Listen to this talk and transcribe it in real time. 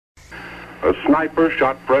A sniper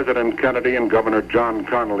shot President Kennedy and Governor John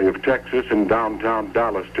Connally of Texas in downtown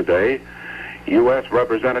Dallas today. U.S.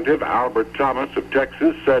 Representative Albert Thomas of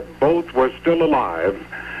Texas said both were still alive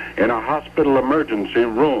in a hospital emergency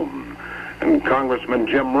room. And Congressman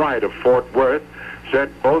Jim Wright of Fort Worth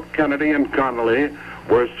said both Kennedy and Connally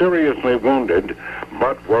were seriously wounded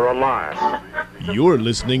but were alive. You're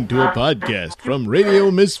listening to a podcast from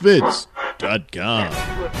RadioMisfits.com.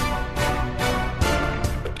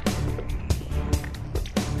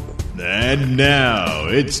 And now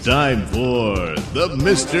it's time for the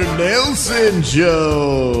Mr. Nailsin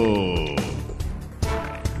Show.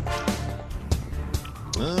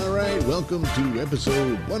 All right, welcome to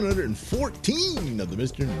episode 114 of the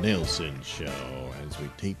Mr. Nailsin Show. As we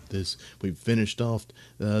tape this, we've finished off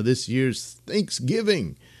this year's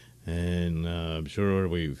Thanksgiving, and I'm sure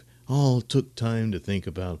we've all took time to think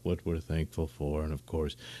about what we're thankful for. And of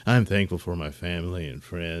course, I'm thankful for my family and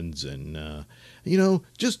friends and,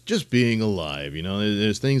 just being alive.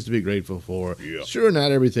 There's things to be grateful for. Yeah. Sure,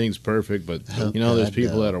 not everything's perfect, but, there's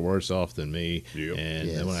people that are worse off than me. Yep. And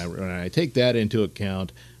yes. when I take that into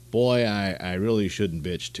account, boy, I really shouldn't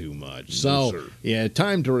bitch too much. So,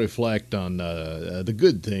 time to reflect on the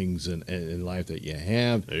good things in life that you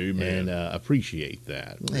have. Amen. And appreciate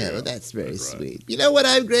that. Yeah, well, that's very sweet. You know what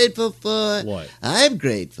I'm grateful for? What? I'm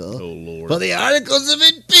grateful for the articles of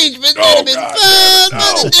impeachment that have been filed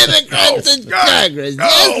by the Democrats in Congress.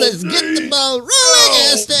 Yes, let's get the ball rolling.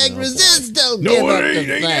 Hashtag resist. Don't give up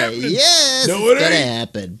the fight. Yes, it's going to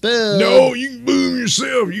happen. Boom. No, you can boom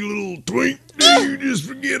yourself, you little twink. You just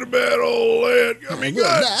forget about all that. I mean,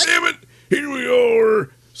 God damn it. Here we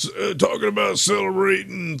are talking about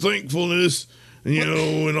celebrating thankfulness,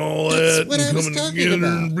 and all that. And coming together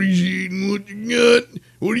and appreciating what you got.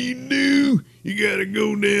 What do? You got to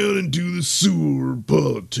go down into the sewer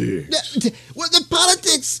politics. Well, the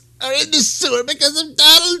politics are in the sewer because of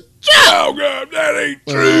Donald Trump. Oh, God, that ain't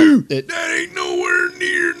true. That ain't nowhere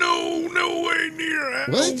near, no way near.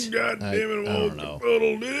 What? Oh, God damn it, I don't know.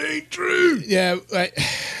 It ain't true. Yeah,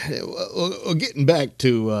 well, getting back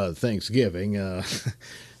to Thanksgiving,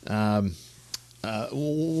 what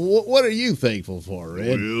are you thankful for,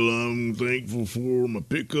 Red? Well, I'm thankful for my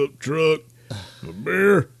pickup truck, my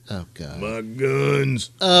bear, my guns,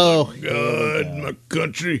 my God, my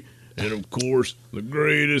country, and, of course, the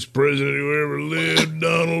greatest president who ever lived,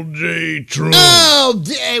 Donald J. Trump. Oh,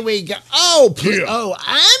 there we go. Oh,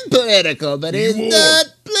 I'm political, but he's not,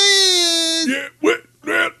 please. Yeah,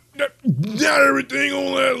 not everything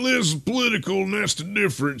on that list is political, and that's the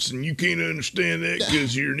difference, and you can't understand that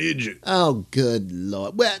because you're an idiot. Oh, good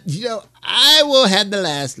Lord. Well, I will have the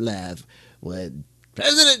last laugh when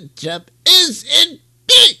President Trump is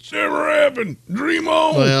impeached. Never happened. Dream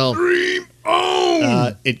on. Well, dream on.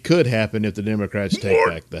 It could happen if the Democrats take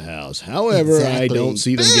back the House. However, I don't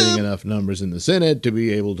see them getting enough numbers in the Senate to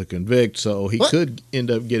be able to convict, so he could end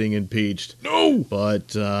up getting impeached. No.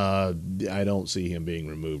 But I don't see him being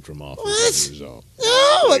removed from office as a result.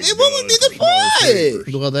 No, what would be the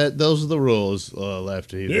point? Well, those are the rules,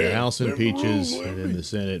 Lefty. The House impeaches, and then the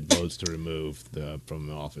Senate votes to remove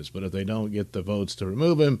from office. But if they don't get the votes to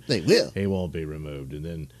remove him, they will. He won't be removed, and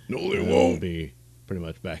then they won't be pretty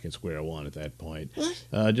much back in square one at that point.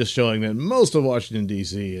 Just showing that most of Washington,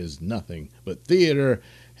 D.C. is nothing but theater,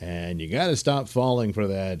 and you got to stop falling for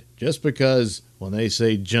that just because when they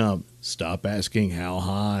say jump, stop asking how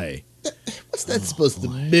high. What's that supposed to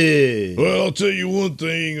be? Well, I'll tell you one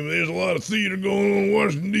thing. There's a lot of theater going on in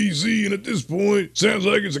Washington, D.C., and at this point, sounds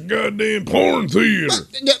like it's a goddamn porn theater.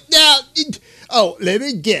 Let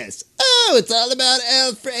me guess. Oh, it's all about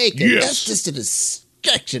Al Franken. Yes. That's just a distraction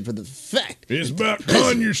from the fact. It's about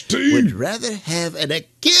Conyers, too. Would rather have an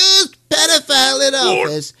accused pedophile in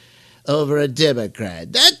office over a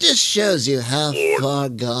Democrat. That just shows you how far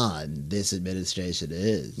gone this administration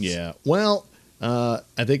is. Yeah, well, I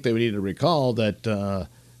think they need to recall that the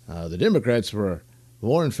Democrats were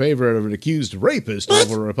more in favor of an accused rapist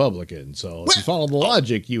over a Republican. So if you follow the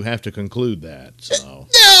logic, you have to conclude that. So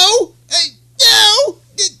No!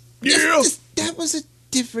 Yeah. That was a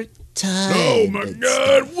different time. Oh, my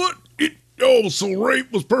God. What? So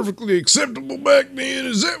rape was perfectly acceptable back then?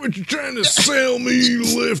 Is that what you're trying to sell me,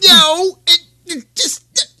 Lefty? No!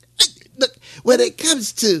 Look, when it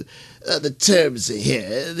comes to the terms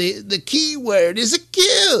here, the key word is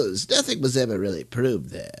accused. Nothing was ever really proved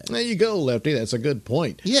there. There you go, Lefty. That's a good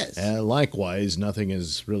point. Yes. Likewise, nothing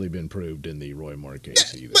has really been proved in the Roy Moore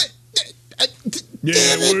case either.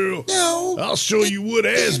 No. I'll show you what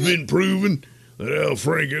has been proven. that Al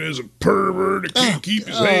Franken is a pervert that can't keep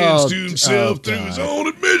his hands to himself through his own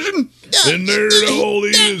admission. And there it all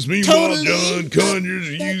is. Meanwhile, John Conyers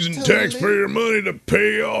is using taxpayer money to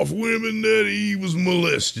pay off women that he was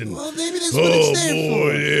molesting. Well, maybe that's what it's there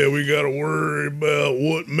for. Yeah, we got to worry about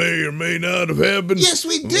what may or may not have happened. Yes,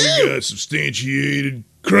 we do. We got substantiated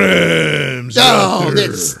crimes out there.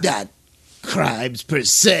 That's not crimes per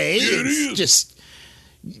se. It's just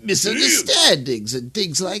misunderstandings and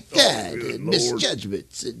things like that, and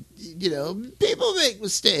misjudgments. And, people make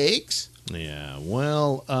mistakes. Yeah,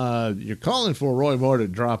 well, you're calling for Roy Moore to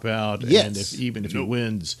drop out, yes. And even if he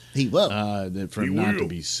wins, he will. For him not to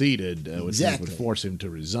be seated, which would force him to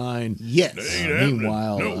resign. Yes.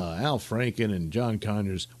 Meanwhile, Al Franken and John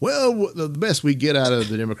Conyers, well, the best we get out of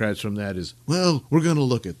the Democrats from that is, well, we're going to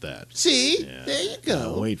look at that. See, there you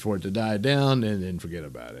go. Wait for it to die down and then forget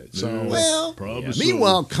about it. So,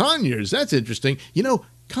 meanwhile, Conyers, that's interesting.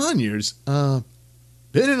 Conyers, been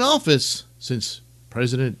in office since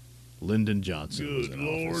President Lyndon Johnson was in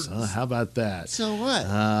office. How about that? So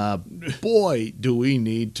what? Boy, do we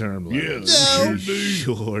need term limits. Yes,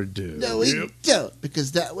 sure do. No, we don't,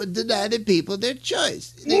 because that would deny the people their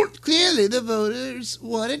choice. Clearly, the voters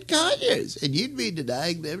wanted Conyers, and you'd be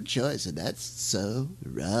denying them choice, and that's so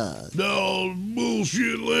wrong. No,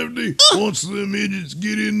 bullshit, Lefty. Once them idiots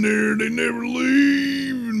get in there, they never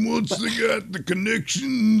leave, and once they got the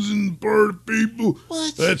connections and part of people,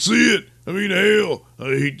 that's it. I mean, hell,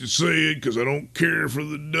 I hate to say it because I don't care for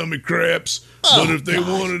the dummy craps, but if they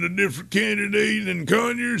wanted a different candidate than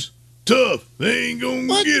Conyers, tough. They ain't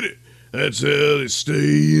gonna get it. That's how they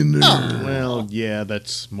stay in there. Well, yeah,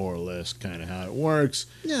 that's more or less kind of how it works.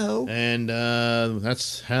 No. And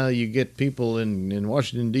that's how you get people in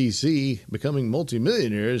Washington, D.C. becoming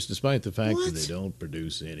multimillionaires despite the fact that they don't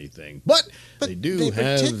produce anything. But they do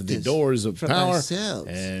have the doors of power,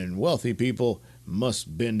 and wealthy people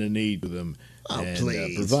must bend a knee to them and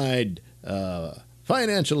provide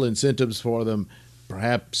financial incentives for them,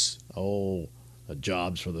 perhaps,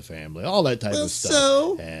 jobs for the family, all that type of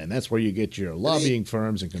stuff. And that's where you get your lobbying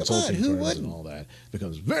firms and consulting firms and all that. It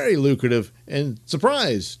becomes very lucrative. And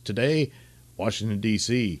surprise, today, Washington,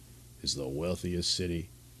 D.C. is the wealthiest city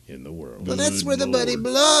in the world. Well, that's where the money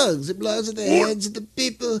belongs. It belongs in the hands of the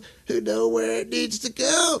people who know where it needs to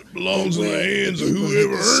go. It belongs in the hands of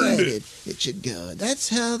whoever earned it. It should go. That's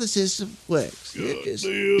how the system works. You're just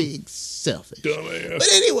being selfish. Dumbass.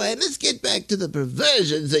 But anyway, let's get back to the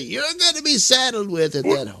perversions that you're going to be saddled with if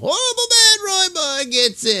that horrible man Roy Moore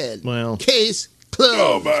gets in. Well, case closed.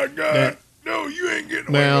 Oh, my God. No, you ain't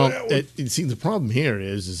getting away with that one. See, the problem here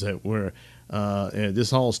is that we're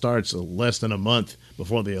this all starts less than a month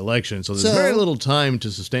before the election, so there's very little time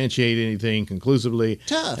to substantiate anything conclusively.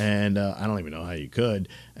 Tough. And I don't even know how you could.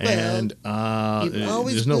 And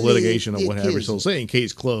there's no litigation or whatever, so saying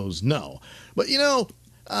case closed, no. But,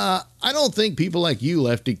 I don't think people like you,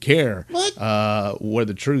 Lefty, care where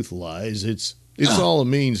the truth lies. It's all a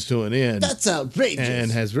means to an end. That's outrageous.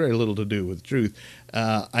 And has very little to do with truth.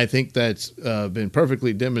 I think that's been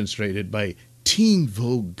perfectly demonstrated by Teen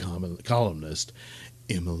Vogue columnist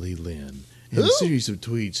Emily Lynn. In a series of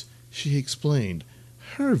tweets, she explained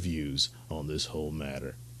her views on this whole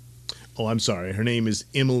matter. Oh, I'm sorry. Her name is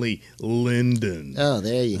Emily Linden. Oh,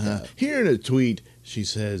 there you go. Here in a tweet, she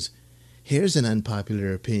says, "Here's an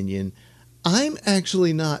unpopular opinion. I'm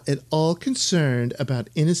actually not at all concerned about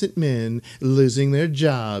innocent men losing their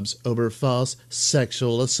jobs over false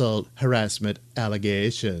sexual assault harassment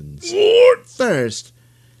allegations. First,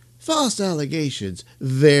 false allegations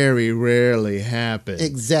very rarely happen."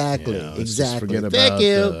 Exactly. Just forget about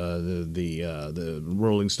the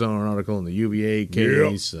Rolling Stone article and the UVA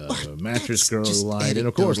case, Mattress Girl who lied, and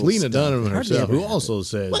of course Lena Dunham herself, who also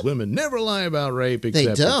says women never lie about rape,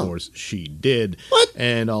 except of course she did,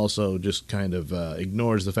 and also just kind of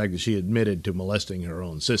ignores the fact that she admitted to molesting her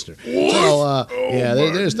own sister. So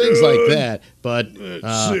there's things like that, but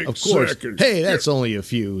of course, hey, that's only a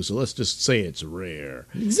few, so let's just say it's rare.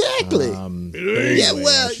 Exactly.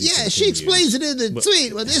 She explains it in the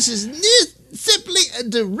tweet. Well, this is simply a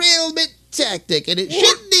derailment tactic, and it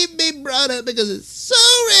shouldn't even be brought up because it's so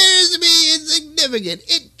rare as to be insignificant.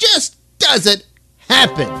 It just doesn't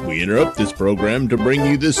happen. We interrupt this program to bring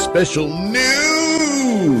you this special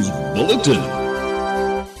news bulletin.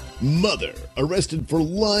 Mother arrested for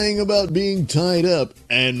lying about being tied up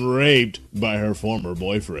and raped by her former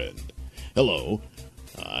boyfriend. Hello,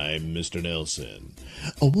 I'm Mr. Nailsin.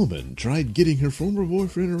 A woman tried getting her former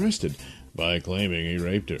boyfriend arrested by claiming he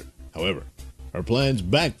raped her. However, her plans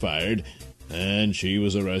backfired and she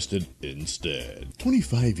was arrested instead.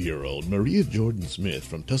 25-year-old Maria Jordan Smith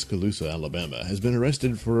from Tuscaloosa, Alabama, has been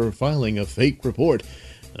arrested for filing a fake report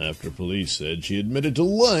after police said she admitted to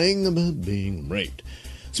lying about being raped.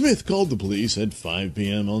 Smith called the police at 5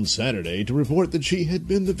 p.m. on Saturday to report that she had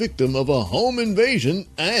been the victim of a home invasion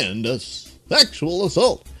and a sexual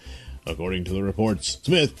assault. According to the reports,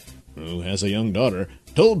 Smith, who has a young daughter,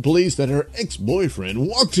 told police that her ex-boyfriend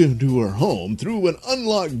walked into her home through an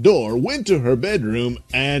unlocked door, went to her bedroom,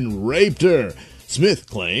 and raped her. Smith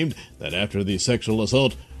claimed that after the sexual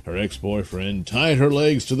assault, her ex-boyfriend tied her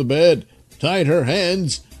legs to the bed, tied her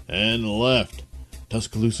hands, and left.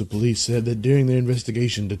 Tuscaloosa police said that during their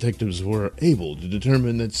investigation, detectives were able to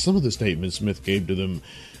determine that some of the statements Smith gave to them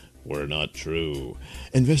were not true.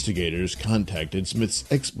 Investigators contacted Smith's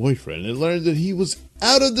ex-boyfriend and learned that he was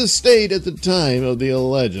out of the state at the time of the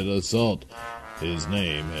alleged assault. His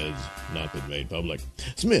name has not been made public.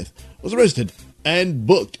 Smith was arrested and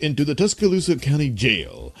booked into the Tuscaloosa County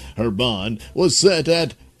Jail. Her bond was set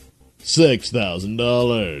at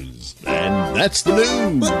 $6,000. And that's the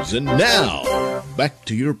news. And now, back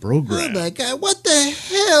to your program. Oh my God, what the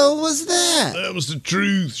hell was that? That was the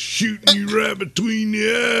truth, shooting you right between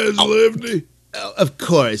the eyes, Lefty. Of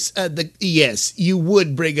course. Yes, you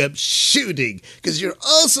would bring up shooting, because you're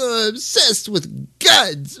also obsessed with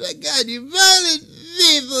guns. My God, you violent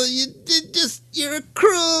people. You're a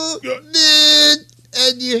cruel man,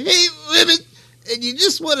 and you hate women. And you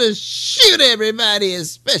just want to shoot everybody,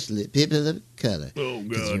 especially people of color. Oh,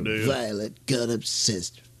 goddamn. You're violent,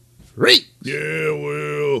 gun-obsessed freak. Yeah,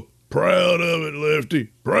 well, proud of it, Lefty.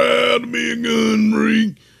 Proud to be a gun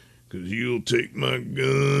freak. Because you'll take my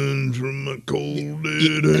guns from my cold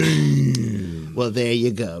dead hand. Well, there you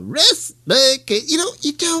go. Respect. You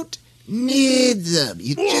don't need them.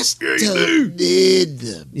 You just don't need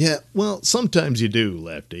them. Yeah, well, sometimes you do,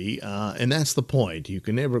 Lefty, and that's the point. You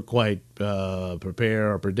can never quite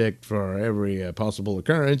prepare or predict for every possible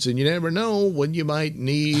occurrence, and you never know when you might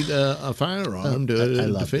need a firearm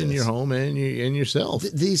to defend your home and yourself.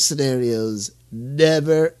 These scenarios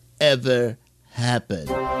never, ever happen.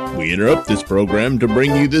 We interrupt this program to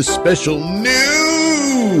bring you this special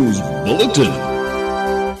news bulletin.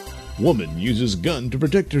 Woman uses gun to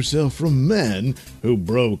protect herself from man who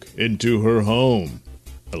broke into her home.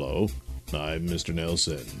 Hello, I'm Mr.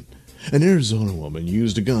 Nailsin. An Arizona woman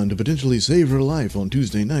used a gun to potentially save her life on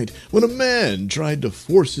Tuesday night when a man tried to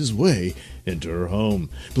force his way into her home.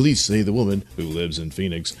 Police say the woman, who lives in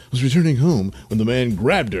Phoenix, was returning home when the man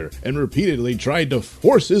grabbed her and repeatedly tried to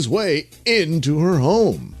force his way into her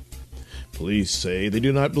home. Police say they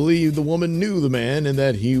do not believe the woman knew the man and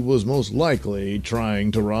that he was most likely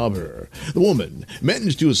trying to rob her. The woman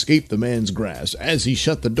managed to escape the man's grasp as he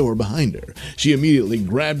shut the door behind her. She immediately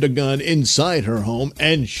grabbed a gun inside her home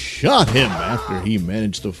and shot him after he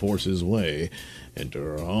managed to force his way into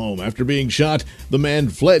her home. After being shot, the man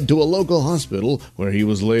fled to a local hospital where he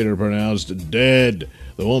was later pronounced dead.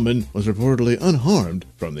 The woman was reportedly unharmed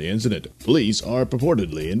from the incident. Police are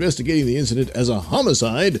purportedly investigating the incident as a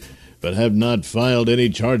homicide, but have not filed any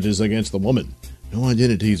charges against the woman. No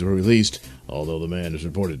identities were released, although the man is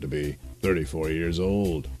reported to be 34 years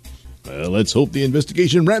old. Well, let's hope the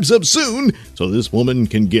investigation wraps up soon so this woman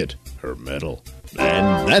can get her medal.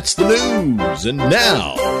 And that's the news. And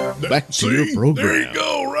now, back to your program. There you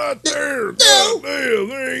go, right there. No. Goddamn,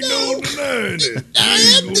 there ain't no denying it. I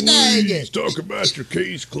am denying it. Talk about your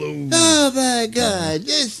case closed. Oh my God,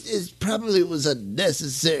 this probably was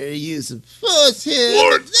unnecessary use of force here.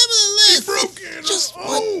 What? Nevertheless, broke in just her one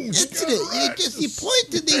home. incident. You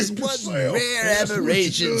point to these one yourself. rare That's what you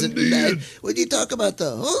aberrations done in life did. when you talk about the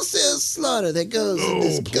wholesale slaughter that goes in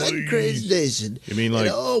this gun-crazy nation. You mean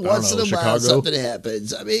like, once in a while Chicago? something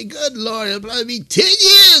happens. I mean, good Lord, it'll probably be 10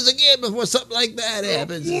 years again before something like that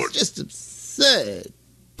happens. It's just absurd.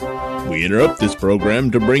 We interrupt this program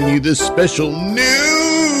to bring you this special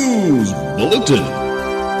news bulletin.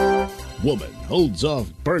 Woman holds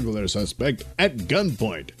off burglar suspect at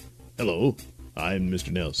gunpoint. Hello, I'm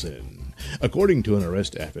Mr. Nailsin. According to an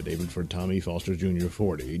arrest affidavit for Tommy Foster Jr.,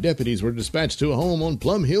 40, deputies were dispatched to a home on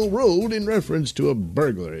Plum Hill Road in reference to a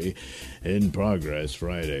burglary in progress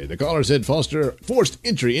Friday. The caller said Foster forced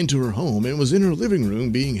entry into her home and was in her living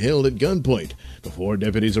room being held at gunpoint. Before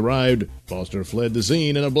deputies arrived, Foster fled the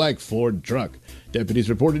scene in a black Ford truck. Deputies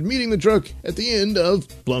reported meeting the truck at the end of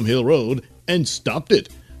Plum Hill Road and stopped it.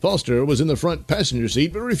 Foster was in the front passenger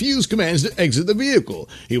seat but refused commands to exit the vehicle.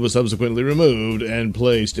 He was subsequently removed and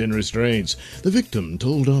placed in restraints. The victim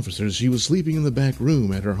told officers she was sleeping in the back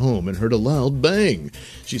room at her home and heard a loud bang.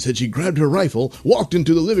 She said she grabbed her rifle, walked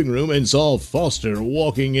into the living room, and saw Foster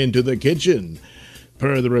walking into the kitchen.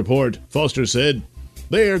 Per the report, Foster said,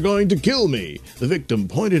 "They are going to kill me." The victim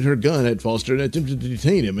pointed her gun at Foster and attempted to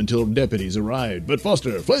detain him until deputies arrived, but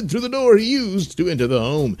Foster fled through the door he used to enter the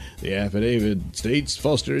home. The affidavit states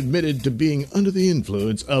Foster admitted to being under the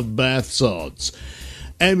influence of bath salts.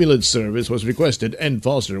 Ambulance service was requested, and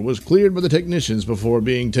Foster was cleared by the technicians before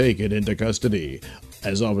being taken into custody.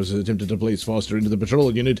 As officers attempted to place Foster into the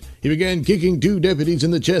patrol unit, he began kicking 2 deputies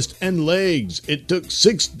in the chest and legs. It took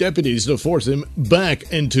 6 deputies to force him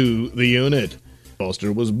back into the unit.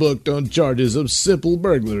 Foster was booked on charges of simple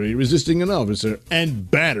burglary, resisting an officer,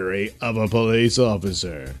 and battery of a police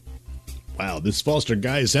officer. Wow, this Foster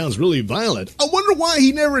guy sounds really violent. I wonder why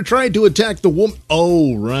he never tried to attack the woman.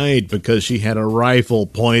 Oh, right, because she had a rifle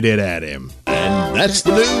pointed at him. And that's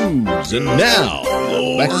the news. And now,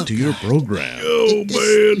 back to your program. Oh, man.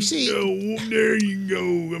 You see- Oh, there you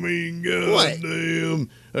go. I mean, goddamn.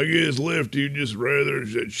 I guess Lefty would just rather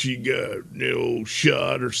that she got,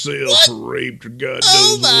 shot herself or raped or God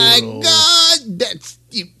Oh knows my what all. God!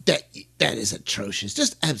 That is atrocious.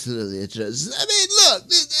 Just absolutely atrocious. I mean, look,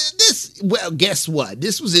 this. Well, guess what?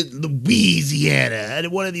 This was in Louisiana,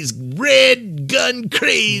 and one of these red gun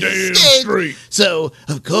crazy Damn states. straight. So,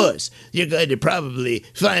 of course, you're going to probably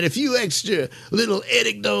find a few extra little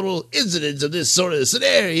anecdotal incidents of this sort of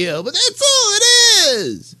scenario, but that's all it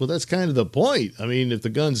is. Well, that's kind of the point. I mean, if the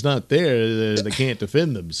gun's not there, they can't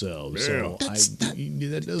defend themselves. So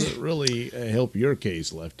that doesn't really help your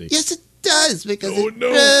case, Lefty. Yes, it does, because Oh, it no.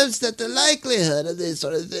 proves that the likelihood of these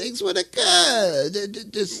sort of things would occur.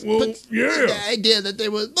 Just Well, puts yeah. the idea that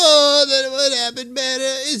there was more than would happen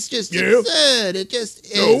better is just Yeah. absurd. It just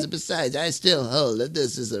is. Besides, I still hold that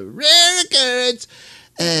this is a rare occurrence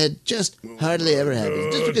and just hardly ever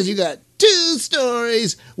happens. Just because you got 2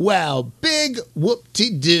 stories, wow, big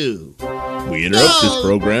whoop-de-doo. We interrupt this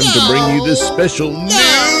program to bring you this special news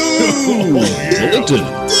bulletin. Damn it!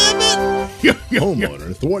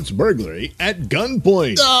 Homeowner thwarts burglary at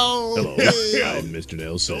gunpoint. Oh, Hello, I'm Mr.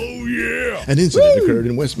 Nailsin. Oh, yeah. An incident occurred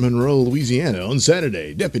in West Monroe, Louisiana on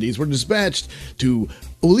Saturday. Deputies were dispatched to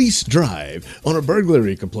Police Drive on a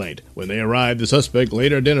burglary complaint. When they arrived, the suspect,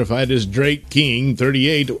 later identified as Drake King,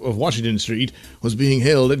 38, of Washington Street, was being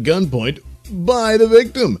held at gunpoint by the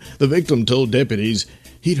victim. The victim told deputies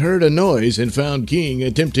he'd heard a noise and found King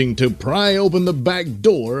attempting to pry open the back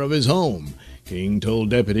door of his home. King told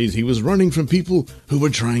deputies he was running from people who were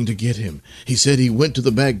trying to get him. He said he went to the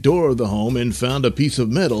back door of the home and found a piece of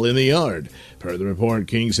metal in the yard. Per the report,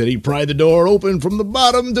 King said he pried the door open from the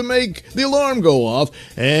bottom to make the alarm go off,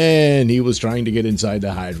 and he was trying to get inside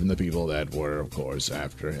to hide from the people that were, of course,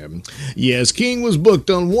 after him. Yes, King was booked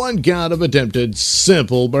on 1 count of attempted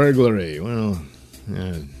simple burglary. Well,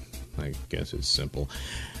 I guess it's simple.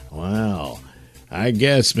 Wow. I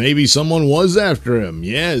guess maybe someone was after him.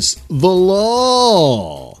 Yes, the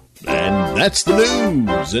law. And that's the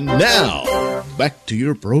news. And now, back to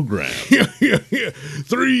your program.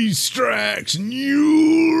 3 strikes and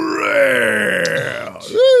you're out.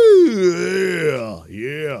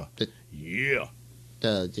 Yeah.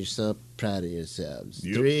 Doug, you're so proud of yourselves.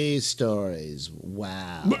 Yep. 3 stories.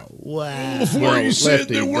 Wow. Wow. Before you said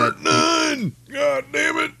Lefty, there weren't none. God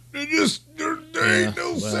damn it. There ain't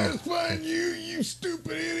no well. satisfying you, you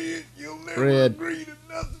stupid idiot. You'll never Fred. agree to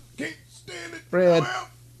nothing. Can't stand it. Fred. I'm out.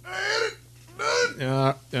 I had it.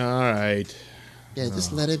 Done. All right. Yeah,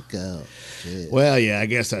 just let it go. Shit. Well, yeah, I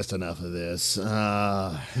guess that's enough of this.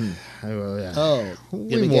 Oh, We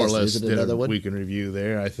give me more or guess, less is it did another a one? week in review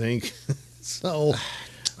there, I think. So,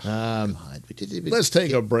 God, we didn't even let's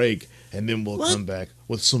take a break, and then we'll What? come back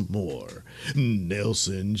with some more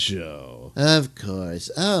Nailsin Show. Of course.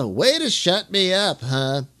 Oh, way to shut me up,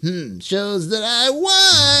 huh? Shows that I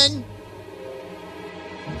won.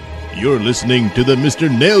 You're listening to the Mr.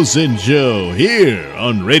 Nailsin Show here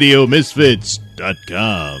on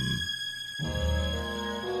RadioMisfits.com.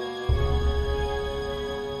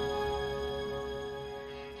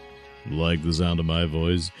 Like the sound of my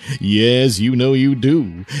voice? Yes, you know you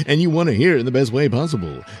do. And you want to hear it in the best way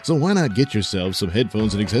possible. So why not get yourself some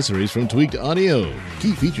headphones and accessories from Tweaked Audio?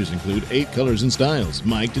 Key features include 8 colors and styles,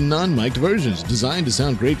 mic'd and non-mic'd versions, designed to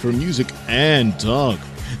sound great for music and talk.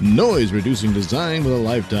 Noise-reducing design with a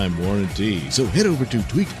lifetime warranty. So head over to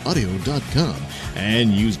tweakedaudio.com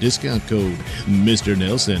and use discount code Mr.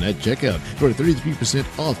 Nailsin at checkout for 33%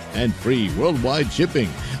 off and free worldwide shipping.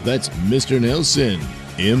 That's Mr. Nailsin.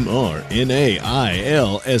 MRNAILSIN.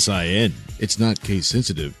 It's not case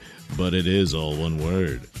sensitive, but it is all one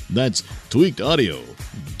word. That's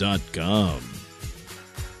tweakedaudio.com.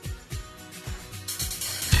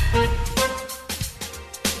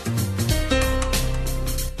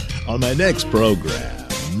 On my next program,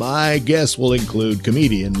 My guests will include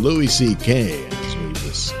comedian Louis C.K. as we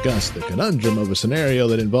discuss the conundrum of a scenario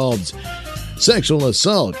that involves sexual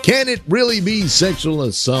assault. Can it really be sexual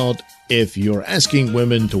assault if you're asking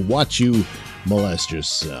women to watch you molest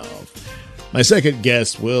yourself? My second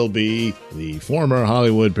guest will be the former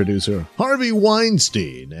Hollywood producer Harvey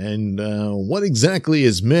Weinstein, and what exactly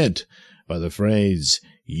is meant by the phrase,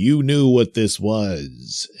 "You knew what this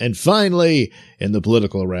was." And finally, in the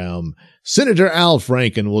political realm, Senator Al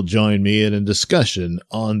Franken will join me in a discussion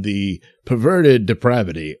on the perverted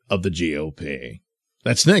depravity of the GOP.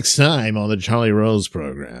 That's next time on the Charlie Rose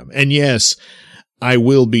program. And yes, I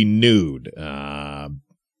will be nude.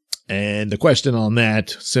 And the question on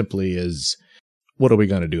that simply is, what are we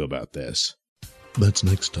going to do about this? That's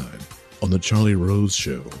next time on The Charlie Rose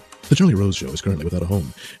Show. The Charlie Rose Show is currently without a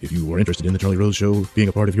home. If you are interested in The Charlie Rose Show being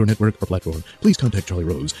a part of your network or platform, please contact Charlie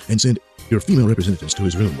Rose and send your female representatives to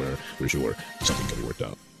his room where we're sure something can be worked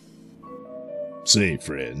out. Say,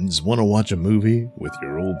 friends, want to watch a movie with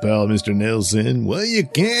your old pal Mr. Nailsin? Well, you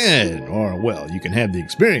can. Or, well, you can have the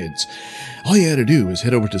experience. All you gotta do is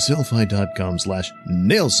head over to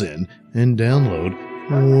sellfy.com/Nailsin and download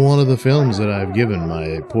one of the films that I've given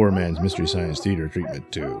my poor man's Mystery Science Theater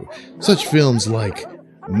treatment to. Such films like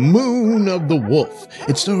Moon of the Wolf.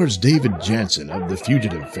 It stars David Jansen of The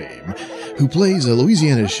Fugitive fame, who plays a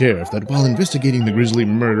Louisiana sheriff that, while investigating the grisly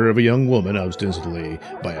murder of a young woman, ostensibly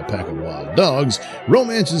by a pack of wild dogs,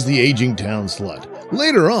 romances the aging town slut.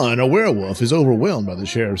 Later on, a werewolf is overwhelmed by the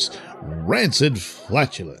sheriff's rancid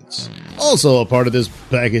flatulence. Also a part of this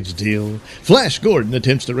package deal, Flash Gordon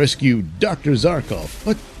attempts to rescue Dr. Zarkov,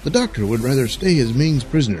 but the doctor would rather stay as Ming's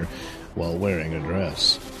prisoner while wearing a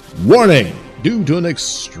dress. Warning! Due to an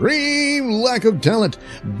extreme lack of talent,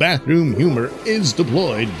 bathroom humor is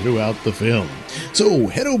deployed throughout the film. So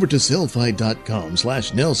head over to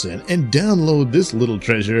sellfy.com/Nailsin and download this little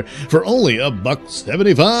treasure for only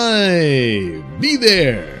 $1.75. Be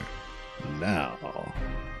there now.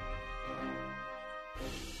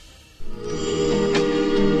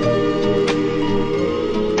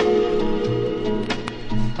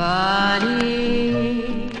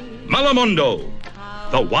 Malamundo,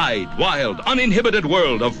 the wide, wild, uninhibited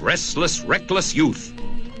world of restless, reckless youth.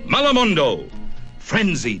 Malamundo,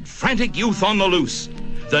 frenzied, frantic youth on the loose.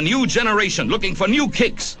 The new generation looking for new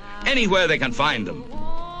kicks anywhere they can find them.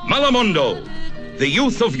 Malamundo, the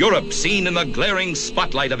youth of Europe seen in the glaring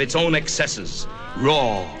spotlight of its own excesses.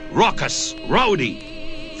 Raw, raucous,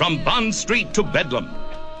 rowdy. From Bond Street to Bedlam.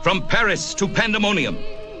 From Paris to Pandemonium.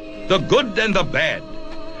 The good and the bad.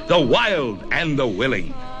 The wild and the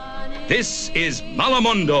willing. This is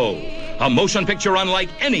Malamundo, a motion picture unlike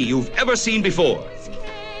any you've ever seen before.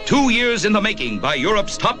 2 years in the making by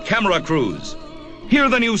Europe's top camera crews. Hear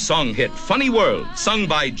the new song hit, Funny World, sung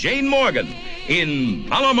by Jane Morgan in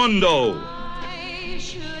Malamundo.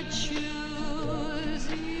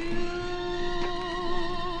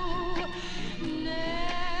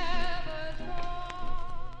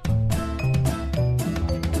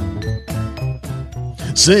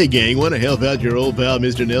 Say, gang, want to help out your old pal,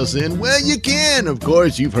 Mr. Nailsin? Well, you can. Of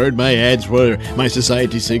course, you've heard my ads for my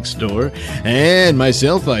Society 6 store and my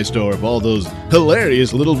Selfie store of all those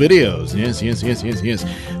hilarious little videos. Yes.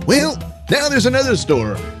 Well, now there's another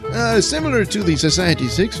store, similar to the Society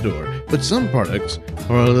 6 store, but some products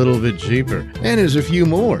are a little bit cheaper. And there's a few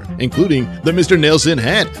more, including the Mr. Nailsin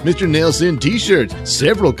hat, Mr. Nailsin t-shirts,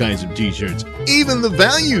 several kinds of t-shirts, even the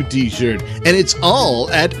value t-shirt, and it's all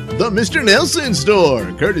at the Mr. Nailsin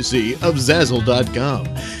store, courtesy of Zazzle.com.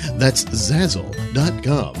 That's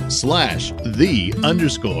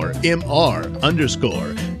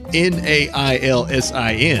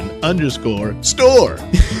Zazzle.com/the_MR_NAILSIN_store.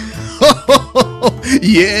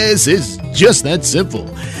 Yes, it's just that simple.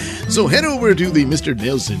 So head over to the Mr.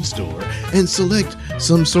 Nailsin store and select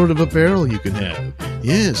some sort of apparel you can have.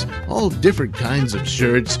 Yes, all different kinds of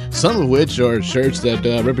shirts, some of which are shirts that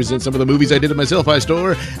represent some of the movies I did at my Selfie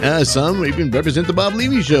store. Some even represent the Bob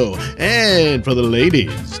Levy Show. And for the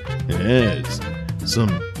ladies, yes, some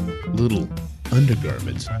little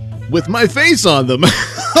undergarments with my face on them.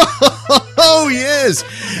 Oh, yes.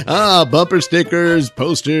 Bumper stickers,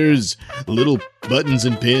 posters, little buttons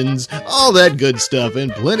and pins, all that good stuff,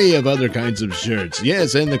 and plenty of other kinds of shirts.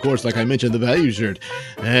 Yes, and of course, like I mentioned, the value shirt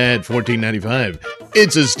at $14.95.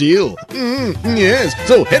 It's a steal. Yes.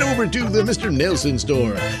 So head over to the Mr. Nailsin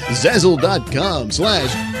store,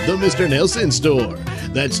 Zazzle.com/the Mr. Nailsin store.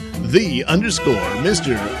 That's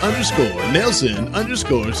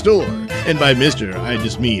the_Mr_Nailsin_store. And by Mr., I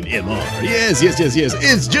just mean MR. Yes.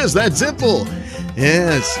 It's just that simple.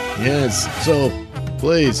 Yes. So,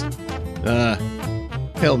 please,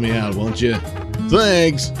 help me out, won't you?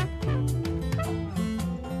 Thanks.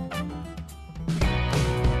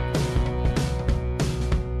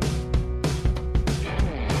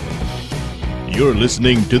 You're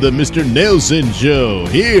listening to the Mr. Nailsin Show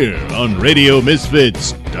here on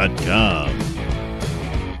RadioMisfits.com.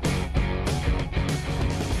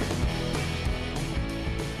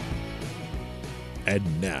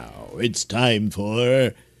 And now it's time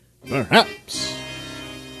for Perhaps,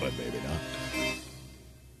 but maybe not.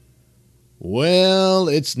 Well,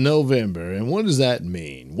 it's November, and what does that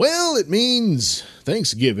mean? Well, it means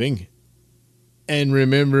Thanksgiving and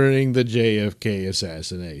remembering the JFK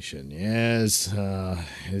assassination. Yes,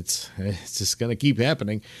 it's just going to keep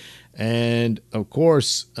happening. And, of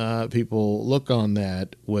course, people look on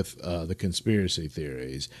that with the conspiracy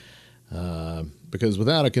theories. Because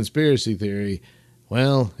without a conspiracy theory,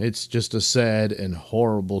 well, it's just a sad and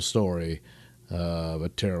horrible story of a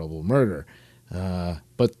terrible murder.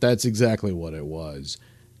 But that's exactly what it was.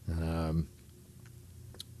 When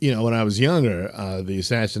I was younger, the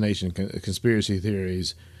assassination conspiracy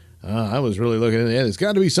theories, I was really looking at it. There's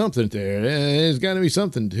got to be something there. There's got to be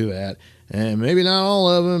something to that. And maybe not all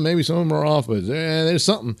of them. Maybe some of them are off, but there's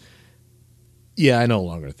something. Yeah, I no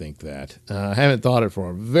longer think that. I haven't thought it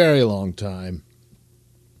for a very long time.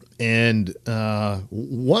 And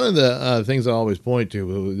one of the things I always point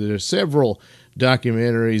to, there's several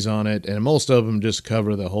documentaries on it, and most of them just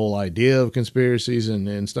cover the whole idea of conspiracies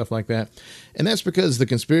and stuff like that. And that's because the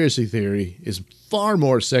conspiracy theory is far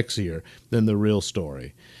more sexier than the real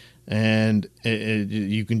story. And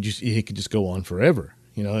it can just go on forever.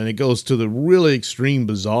 And it goes to the really extreme,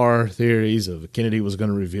 bizarre theories of Kennedy was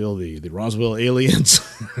going to reveal the Roswell aliens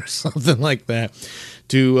or something like that,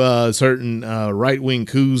 to certain right-wing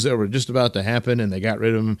coups that were just about to happen, and they got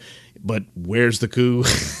rid of them. But where's the coup?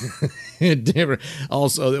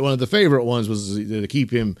 Also, one of the favorite ones was to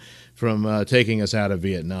keep him from taking us out of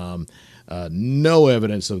Vietnam. No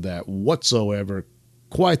evidence of that whatsoever.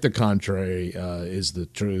 Quite the contrary is the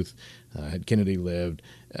truth. Had Kennedy lived,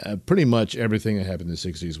 pretty much everything that happened in the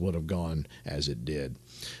 60s would have gone as it did.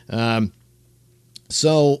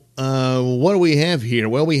 So what do we have here?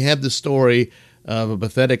 Well, we have the story of a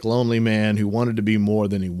pathetic, lonely man who wanted to be more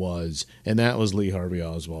than he was, and that was Lee Harvey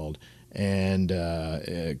Oswald. And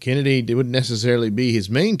Kennedy wouldn't necessarily be his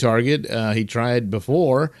main target. He tried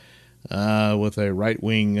before with a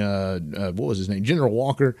right-wing, what was his name, General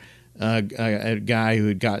Walker, a guy who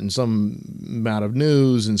had gotten some amount of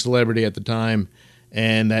news and celebrity at the time,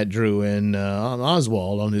 and that drew in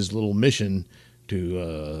Oswald on his little mission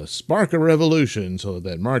to spark a revolution so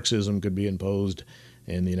that Marxism could be imposed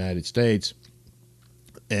in the United States.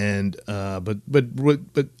 And but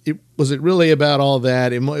was it really about all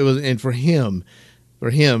that? It was, and for him,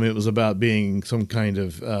 it was about being some kind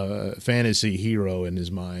of fantasy hero in his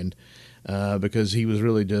mind, because he was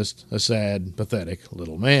really just a sad, pathetic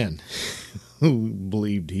little man who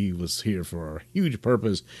believed he was here for a huge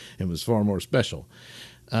purpose and was far more special.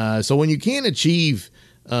 So when you can't achieve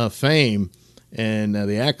fame and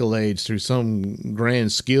the accolades through some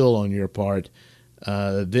grand skill on your part,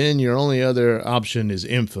 then your only other option is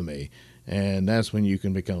infamy, and that's when you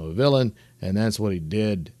can become a villain, and that's what he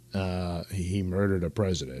did. He murdered a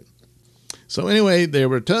president. So anyway, there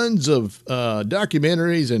were tons of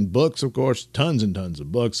documentaries and books, of course, tons and tons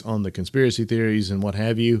of books on the conspiracy theories and what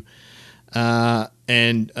have you,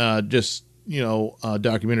 and just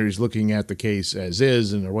documentaries looking at the case as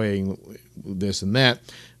is and weighing this and that.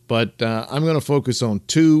 But I'm going to focus on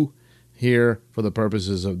two here for the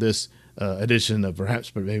purposes of this edition of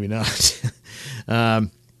Perhaps, but maybe not.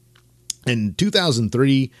 In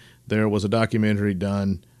 2003, there was a documentary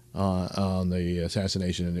done on the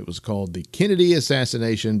assassination, and it was called The Kennedy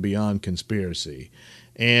Assassination Beyond Conspiracy.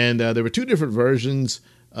 And there were two different versions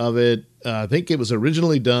of it. I think it was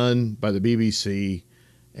originally done by the BBC,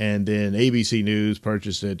 and then ABC News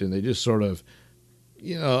purchased it, and they just sort of,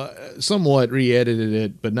 somewhat re-edited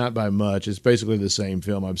it, but not by much. It's basically the same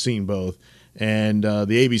film. I've seen both. And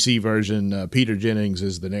the ABC version, Peter Jennings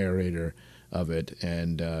is the narrator of it,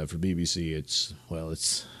 and for BBC, it's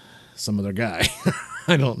some other guy.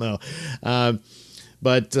 I don't know,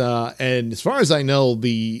 but and as far as I know,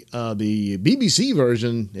 the BBC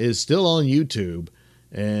version is still on YouTube,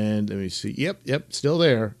 and let me see. Yep, still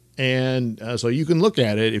there, and so you can look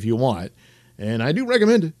at it if you want, and I do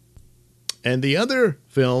recommend it. And the other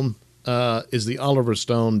film is the Oliver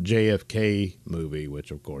Stone JFK movie, which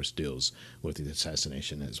of course deals with the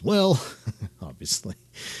assassination as well, obviously.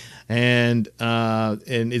 And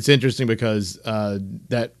it's interesting because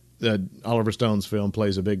that Oliver Stone's film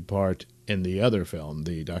plays a big part in the other film,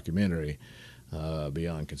 the documentary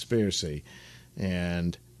Beyond Conspiracy.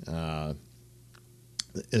 And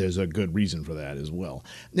there's a good reason for that as well.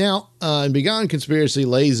 Now, Beyond Conspiracy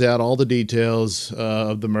lays out all the details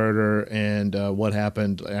of the murder and what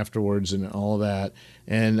happened afterwards and all of that,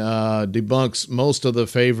 and debunks most of the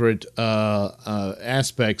favorite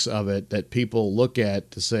aspects of it that people look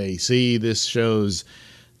at to say, see, this shows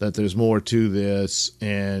that there's more to this,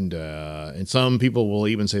 and some people will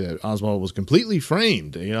even say that Oswald was completely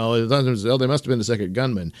framed. You know, there must have been a second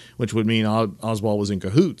gunman, which would mean Oswald was in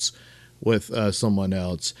cahoots with someone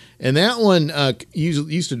else. And that one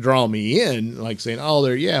used to draw me in, like saying,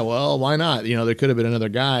 well, why not? You know, there could have been another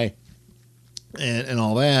guy and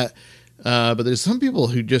all that. But there's some people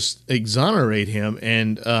who just exonerate him,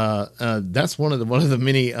 and that's one of the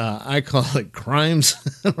many I call it crimes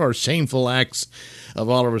or shameful acts of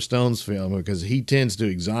Oliver Stone's film, because he tends to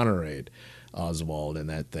exonerate Oswald in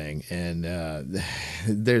that thing, and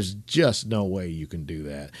there's just no way you can do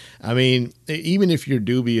that. I mean, even if you're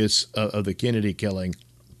dubious of the Kennedy killing,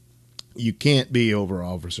 you can't be over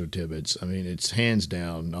Officer Tibbets. I mean, it's hands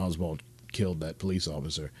down Oswald killed that police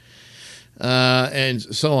officer, and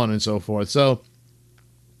so on and so forth. So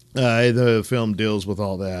the film deals with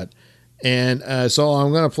all that, and so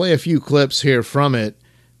I'm going to play a few clips here from it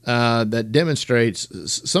that demonstrates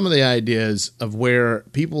some of the ideas of where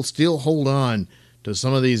people still hold on to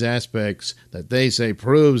some of these aspects that they say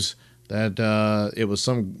proves that it was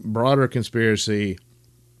some broader conspiracy,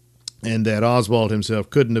 and that Oswald himself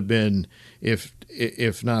couldn't have been,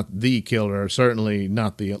 if not the killer, certainly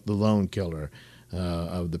not the lone killer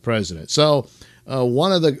of the president. So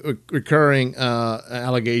one of the recurring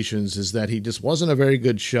allegations is that he just wasn't a very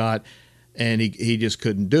good shot, and he just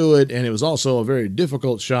couldn't do it. And it was also a very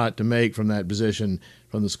difficult shot to make from that position,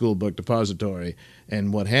 from the school book depository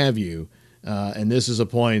and what have you. And this is a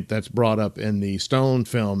point that's brought up in the Stone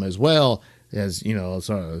film as well, as, you know,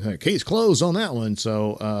 so case closed on that one.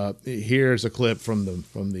 So here's a clip from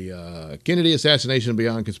the Kennedy Assassination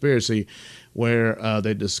Beyond Conspiracy, where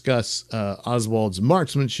they discuss Oswald's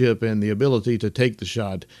marksmanship and the ability to take the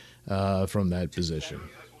shot from that position.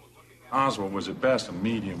 Oswald was at best a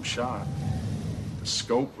medium shot. The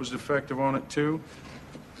scope was defective on it too.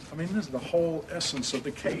 I mean, this is the whole essence of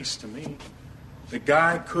the case to me. The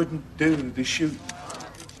guy couldn't do the shooting.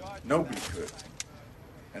 Nobody could.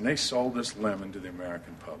 And they sold this lemon to the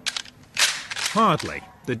American public. Hardly.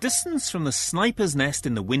 The distance from the sniper's nest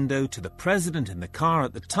in the window to the president in the car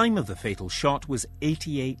at the time of the fatal shot was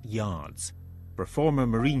 88 yards. For a former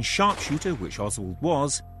Marine sharpshooter, which Oswald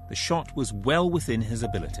was, the shot was well within his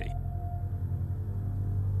ability.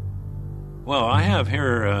 Well, I have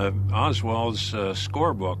here Oswald's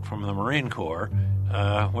scorebook from the Marine Corps,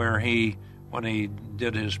 where when he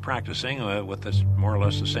did his practicing with this more or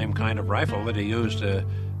less the same kind of rifle that he used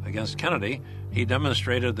against Kennedy, he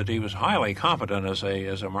demonstrated that he was highly competent as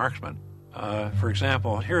a marksman. For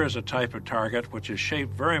example, here is a type of target which is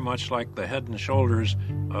shaped very much like the head and shoulders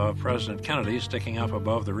of President Kennedy, sticking up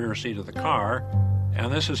above the rear seat of the car.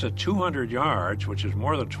 And this is at 200 yards, which is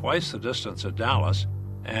more than twice the distance at Dallas.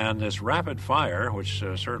 And it's rapid fire, which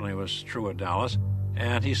certainly was true at Dallas.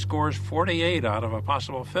 And he scores 48 out of a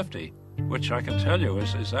possible 50, which I can tell you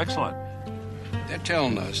is excellent. They're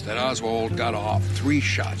telling us that Oswald got off 3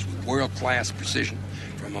 shots with world-class precision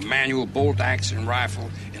from a manual bolt-action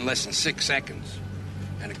rifle in less than 6 seconds.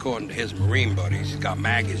 And according to his Marine buddies, he's got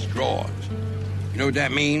Maggie's drawers. You know what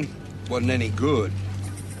that means? Wasn't any good.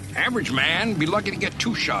 Average man would be lucky to get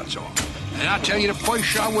 2 shots off. And I tell you, the first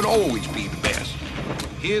shot would always be the best.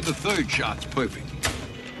 Here, the 3rd shot's perfect.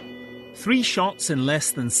 3 shots in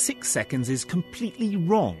less than 6 seconds is completely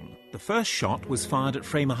wrong. The first shot was fired at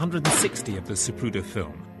frame 160 of the Zapruder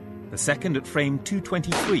film, the second at frame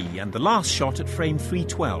 223, and the last shot at frame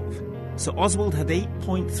 312. So Oswald had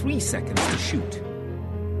 8.3 seconds to shoot.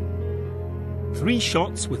 3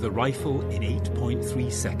 shots with a rifle in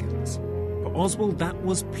 8.3 seconds. For Oswald, that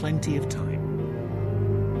was plenty of time.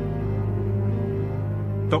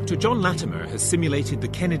 Dr. John Latimer has simulated the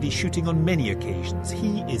Kennedy shooting on many occasions.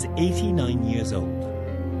 He is 89 years old.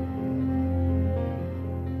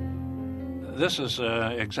 This is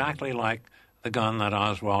exactly like the gun that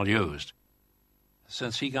Oswald used.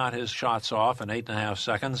 Since he got his shots off in 8.5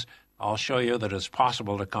 seconds, I'll show you that it's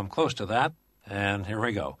possible to come close to that. And here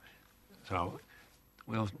we go. So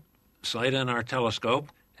we'll sight in our telescope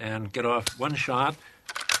and get off 1 shot,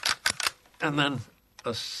 and then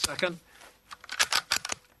a second,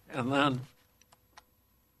 and then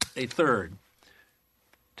a third,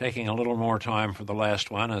 taking a little more time for the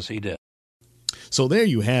last one, as he did. So there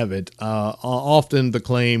you have it. Often the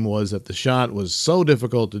claim was that the shot was so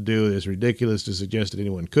difficult to do, it's ridiculous to suggest that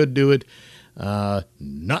anyone could do it.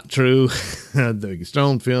 Not true. The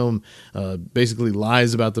Stone film basically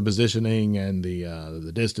lies about the positioning and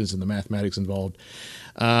the distance and the mathematics involved,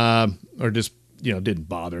 or just didn't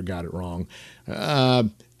bother, got it wrong.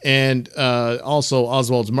 And also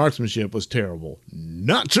Oswald's marksmanship was terrible.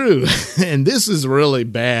 Not true. And this is really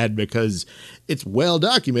bad because it's well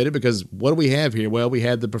documented, because what do we have here? Well, we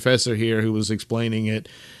had the professor here who was explaining it.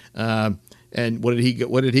 And what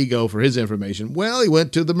did he go for his information? Well, he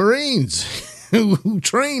went to the Marines who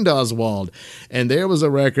trained Oswald. And there was a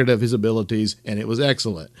record of his abilities, and it was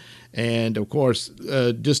excellent. And, of course,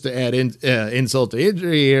 just to add insult to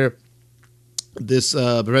injury here, this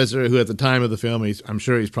professor, who at the time of the film, I'm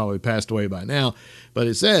sure he's probably passed away by now, but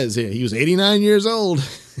it says he was 89 years old,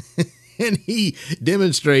 and he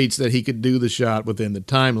demonstrates that he could do the shot within the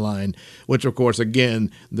timeline, which, of course,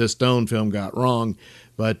 again, the Stone film got wrong.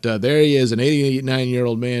 But there he is, an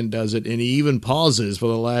 89-year-old man does it, and he even pauses for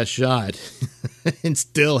the last shot and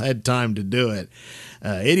still had time to do it.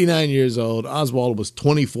 89 years old. Oswald was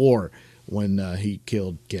 24 when he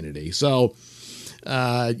killed Kennedy. So...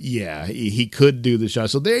 he could do the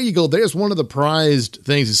shot. So there you go. There's one of the prized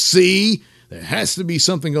things. See, there has to be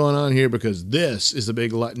something going on here, because this is a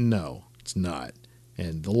big lie. No, it's not.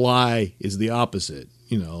 And the lie is the opposite.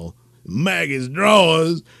 Maggie's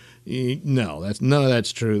drawers. No, none of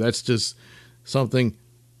that's true. That's just something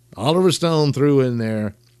Oliver Stone threw in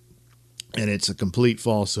there, and it's a complete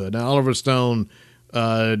falsehood. Now, Oliver Stone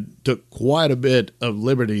took quite a bit of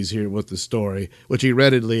liberties here with the story, which he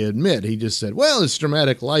readily admit. He just said, well, it's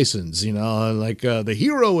dramatic license, like the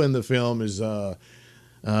hero in the film is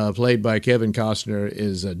played by Kevin Costner,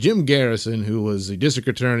 is Jim Garrison, who was the district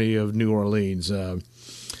attorney of New Orleans.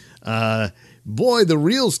 Boy, the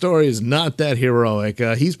real story is not that heroic.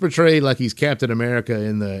 He's portrayed like he's Captain America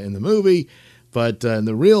in the movie, but in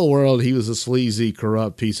the real world, he was a sleazy,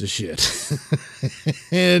 corrupt piece of shit.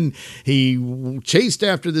 And he chased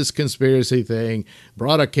after this conspiracy thing,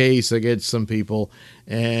 brought a case against some people,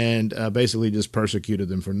 and basically just persecuted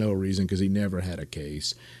them for no reason, because he never had a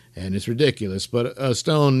case. And it's ridiculous. But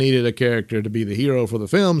Stone needed a character to be the hero for the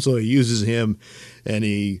film, so he uses him. And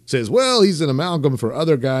he says, well, he's an amalgam for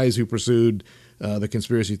other guys who pursued the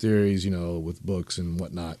conspiracy theories, with books and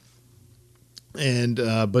whatnot. And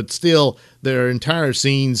but still, there are entire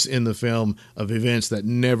scenes in the film of events that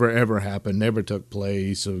never ever happened, never took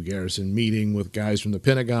place. So Garrison meeting with guys from the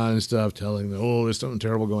Pentagon and stuff, telling them, "Oh, there's something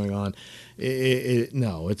terrible going on."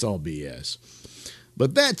 No, it's all BS.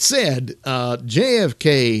 But that said,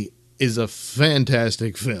 JFK is a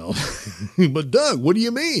fantastic film. But Doug, what do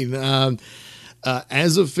you mean?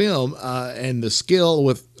 As a film, and the skill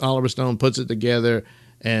with Oliver Stone puts it together,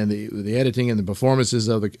 and the editing and the performances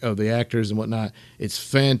of the actors and whatnot, it's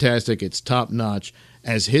fantastic. It's top notch.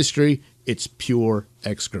 As history, it's pure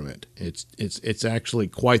excrement. It's actually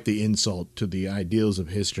quite the insult to the ideals of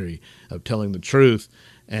history, of telling the truth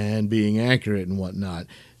and being accurate and whatnot.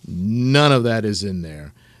 None of that is in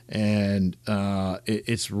there, and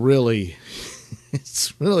it's really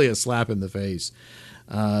a slap in the face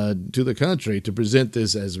to the country to present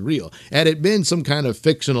this as real. Had it been some kind of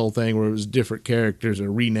fictional thing where it was different characters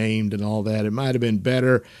or renamed and all that, it might have been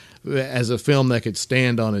better as a film that could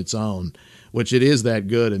stand on its own, which it is that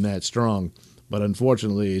good and that strong. But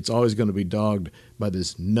unfortunately, it's always going to be dogged by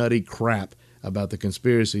this nutty crap about the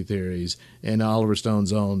conspiracy theories and Oliver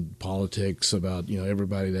Stone's own politics about,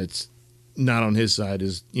 everybody that's not on his side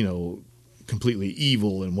is, completely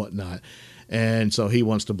evil and whatnot. And so he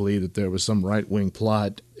wants to believe that there was some right-wing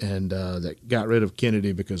plot and that got rid of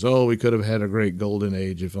Kennedy because, we could have had a great golden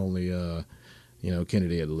age if only,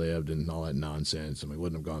 Kennedy had lived and all that nonsense, and we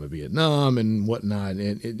wouldn't have gone to Vietnam and whatnot.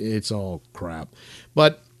 It's all crap.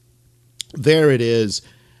 But there it is.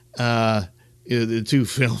 The two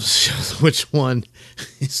films shows which one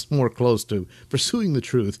is more close to pursuing the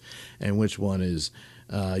truth and which one is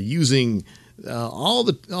using all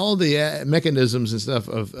the mechanisms and stuff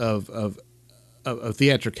of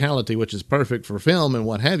theatricality, which is perfect for film and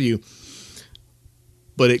what have you,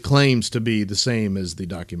 but it claims to be the same as the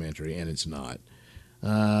documentary, and it's not.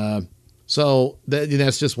 So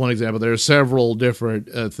that's just one example. There are several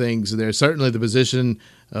different things. There's certainly the position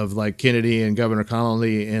of like Kennedy and Governor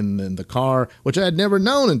Connolly in the car, which I had never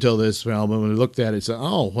known until this film. And when we looked at it, I said,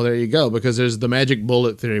 oh, well, there you go, because there's the magic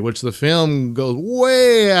bullet theory, which the film goes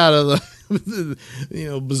way out of the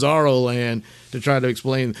bizarro land to try to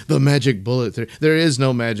explain the magic bullet theory. There is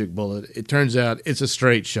no magic bullet. It turns out it's a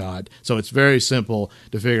straight shot, so it's very simple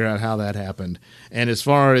to figure out how that happened. And as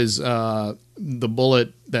far as the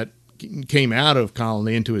bullet that came out of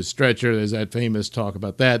Connolly into his stretcher, there's that famous talk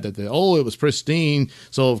about that it was pristine.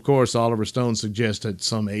 So, of course, Oliver Stone suggested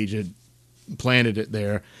some agent planted it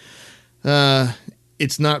there.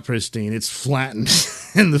 It's not pristine. It's flattened,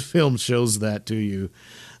 and the film shows that to you.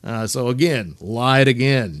 So again, lied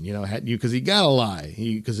again, because he got to lie,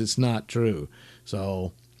 because it's not true.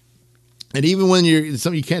 So, and even when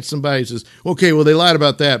you catch somebody who says, okay, well, they lied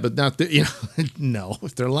about that, but not no,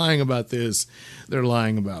 if they're lying about this, they're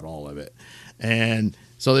lying about all of it. And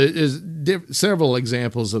so there's several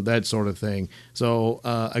examples of that sort of thing. So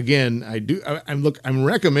again, I'm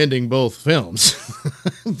recommending both films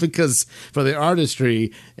because for the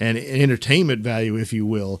artistry and entertainment value, if you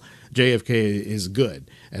will, JFK is good.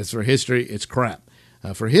 As for history, it's crap.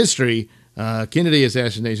 For history, Kennedy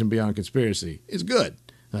Assassination Beyond Conspiracy is good.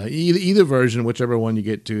 Either version, whichever one you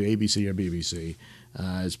get to, ABC or BBC,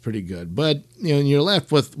 is pretty good. But you're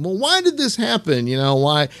left with, well, why did this happen?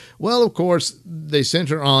 Why? Well, of course, they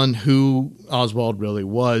center on who Oswald really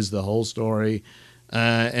was, the whole story.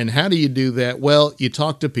 And how do you do that? Well, you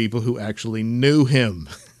talk to people who actually knew him,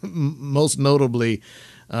 most notably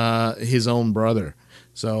his own brother.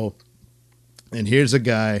 So, and here's a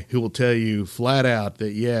guy who will tell you flat out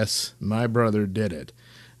that, yes, my brother did it.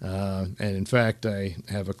 And in fact, I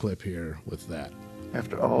have a clip here with that.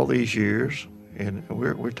 After all these years, and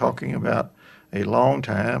we're talking about a long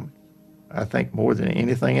time, I think more than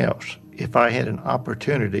anything else, if I had an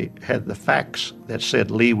opportunity, had the facts that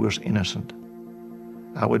said Lee was innocent,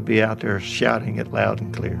 I would be out there shouting it loud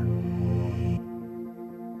and clear.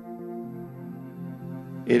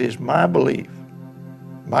 It is my belief,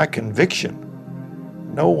 my conviction,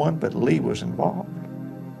 no one but Lee was involved.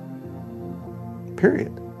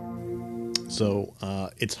 Period. So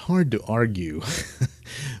it's hard to argue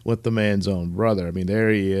with the man's own brother. I mean, there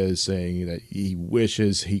he is saying that he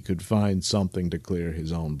wishes he could find something to clear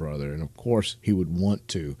his own brother. And, of course, he would want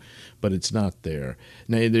to, but it's not there.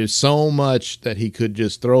 Now, there's so much that he could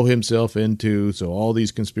just throw himself into. So all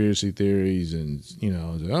these conspiracy theories and,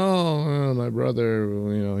 my brother,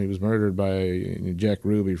 he was murdered by Jack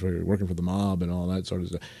Ruby for working for the mob and all that sort of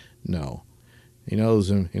stuff. No. He knows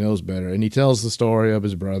him. He knows better. And he tells the story of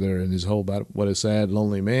his brother and his whole about what a sad,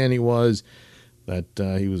 lonely man he was,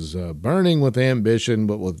 that he was burning with ambition,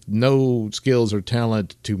 but with no skills or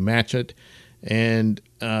talent to match it. And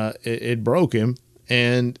it broke him.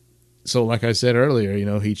 And so, like I said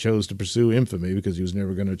earlier, he chose to pursue infamy because he was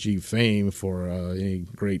never going to achieve fame for any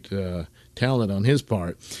great talent on his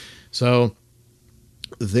part. So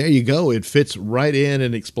there you go. It fits right in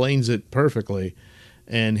and explains it perfectly.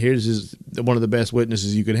 And here's one of the best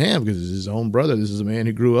witnesses you could have because it's his own brother. This is a man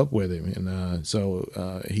who grew up with him. And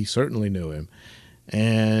so he certainly knew him.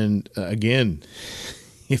 And again,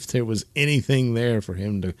 if there was anything there for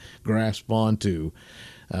him to grasp onto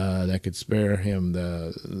that could spare him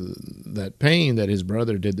that pain that his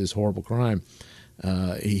brother did this horrible crime,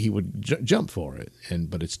 he would jump for it.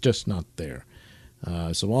 But it's just not there.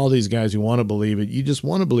 So all these guys who want to believe it, you just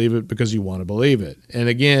want to believe it because you want to believe it. And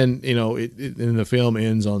again, and the film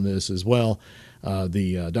ends on this as well,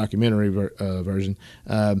 the documentary version.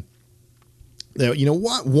 Why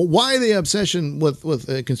the obsession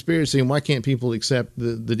with conspiracy, and why can't people accept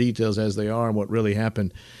the details as they are and what really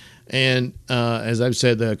happened? And as I've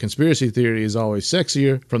said, the conspiracy theory is always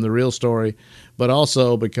sexier from the real story, but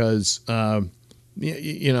also because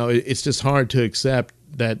it's just hard to accept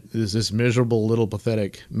that this miserable little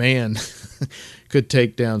pathetic man could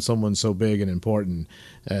take down someone so big and important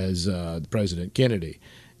as President Kennedy.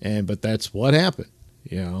 But that's what happened,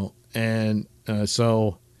 And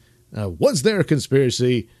so was there a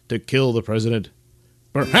conspiracy to kill the president?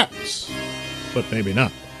 Perhaps, but maybe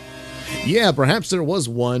not. Yeah, perhaps there was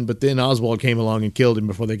one, but then Oswald came along and killed him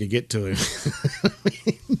before they could get to him.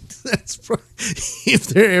 If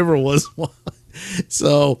there ever was one.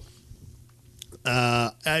 So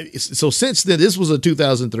since then, this was a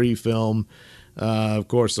 2003 film. Of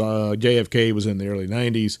course, JFK was in the early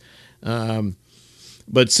 90s.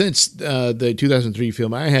 But since the 2003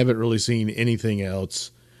 film, I haven't really seen anything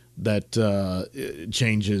else that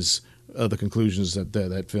changes the conclusions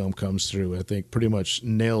that film comes through. I think pretty much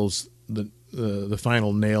nails the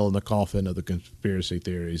final nail in the coffin of the conspiracy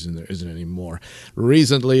theories, and there isn't any more.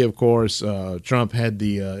 Recently, of course, Trump had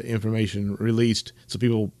the information released, so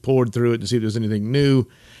people poured through it to see if there's anything new,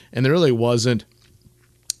 and there really wasn't.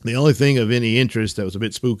 The only thing of any interest that was a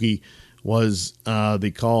bit spooky was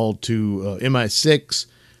the call to MI6,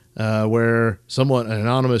 where an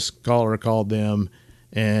anonymous caller called them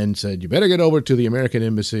and said, "You better get over to the American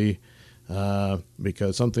embassy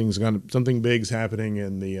because something big's happening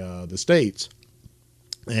in the States."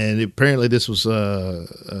 And apparently, this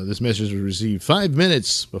message was received 5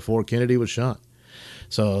 minutes before Kennedy was shot.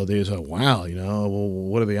 So they was like, wow, well,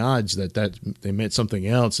 what are the odds that they meant something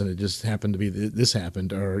else and it just happened to be this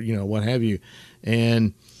happened, or what have you.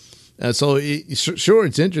 And so sure,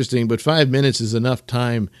 it's interesting, but 5 minutes is enough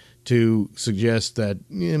time to suggest that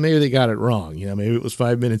maybe they got it wrong. Maybe it was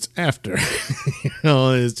 5 minutes after.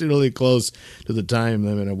 It's really close to the time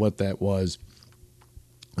limit of what that was.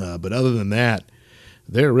 But other than that,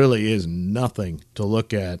 there really is nothing to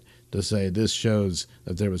look at to say this shows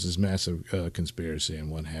that there was this massive conspiracy and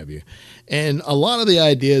what have you. And a lot of the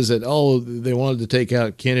ideas that, they wanted to take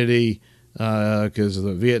out Kennedy because of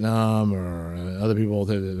the Vietnam or other people,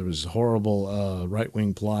 there was horrible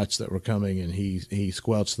right-wing plots that were coming and he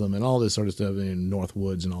squelched them and all this sort of stuff in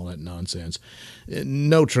Northwoods and all that nonsense.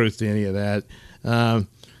 No truth to any of that.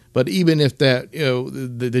 But even if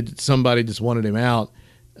that, somebody just wanted him out,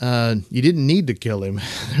 you didn't need to kill him.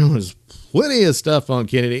 There was plenty of stuff on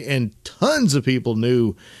Kennedy, and tons of people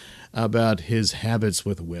knew about his habits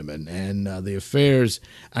with women and the affairs.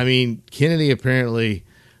 I mean, Kennedy apparently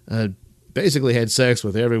basically had sex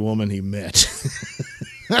with every woman he met.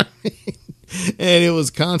 And it was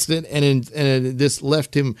constant, and this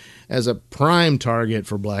left him as a prime target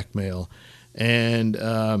for blackmail. And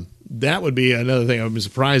that would be another thing. I'm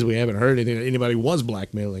surprised we haven't heard anything that anybody was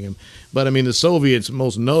blackmailing him. But, I mean, the Soviets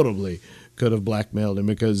most notably could have blackmailed him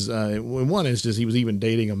because in one instance he was even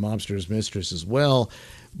dating a mobster's mistress as well.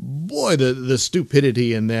 Boy, the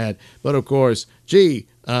stupidity in that. But, of course,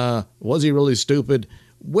 was he really stupid?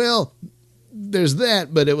 Well, there's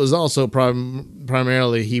that, but it was also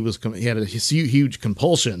primarily he had a huge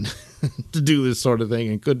compulsion to do this sort of thing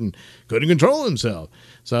and couldn't control himself.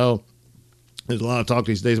 So there's a lot of talk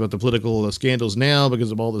these days about the political scandals now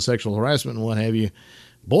because of all the sexual harassment and what have you.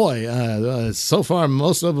 Boy, so far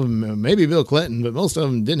most of them, maybe Bill Clinton, but most of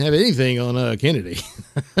them didn't have anything on Kennedy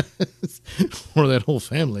or that whole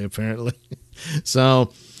family apparently.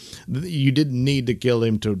 So you didn't need to kill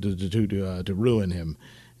him to ruin him.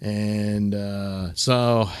 And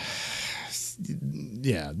so,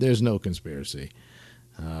 yeah, there's no conspiracy.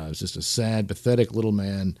 It's just a sad, pathetic little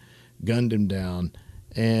man gunned him down.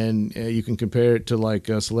 And you can compare it to like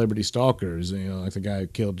celebrity stalkers, like the guy who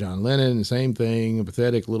killed John Lennon, the same thing, a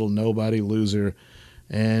pathetic little nobody loser,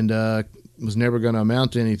 and was never going to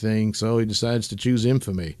amount to anything, so he decides to choose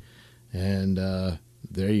infamy. And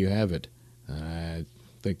there you have it. I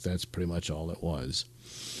think that's pretty much all it was.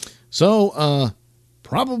 So,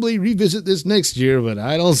 probably revisit this next year, but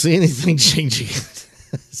I don't see anything changing it.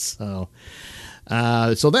 So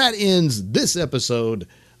that ends this episode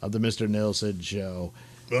of the Mr. Nailsin Show.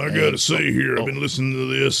 I gotta say here, I've been listening to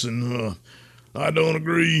this, and I don't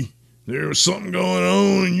agree. There was something going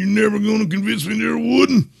on, and you're never gonna convince me there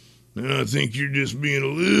wouldn't. And I think you're just being a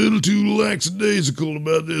little too lackadaisical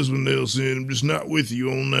about this one, Nailsin. I'm just not with you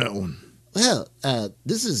on that one. Well,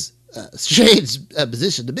 this is a strange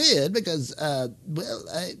position to be in because, I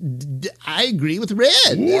agree with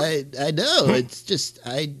Red. I know. It's just,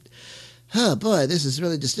 oh boy, this is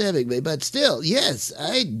really disturbing me. But still, yes,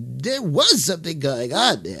 there was something going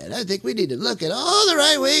on there. And I think we need to look at all the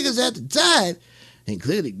right-wingers at the time,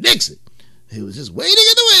 including Nixon, who was just waiting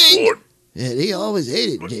in the wing. And he always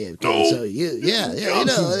hated JFK. So,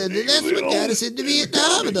 and that's what got us into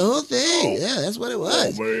Vietnam and the whole thing. Yeah, that's what it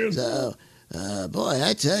was. So, boy,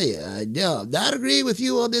 I tell you, I'm not agreeing with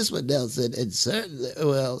you on this one, Nailsin. And certainly,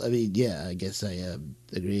 I guess I am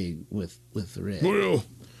agreeing with the Red. Well,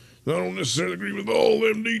 I don't necessarily agree with all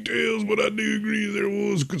them details, but I do agree there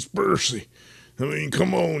was a conspiracy. I mean,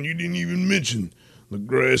 come on, you didn't even mention the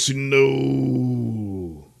grassy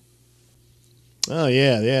knoll. Oh,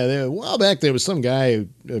 yeah. A while back, there was some guy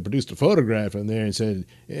who produced a photograph in there and said,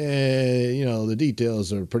 the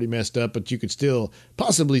details are pretty messed up, but you could still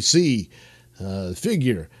possibly see the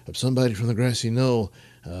figure of somebody from the grassy knoll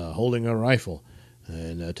holding a rifle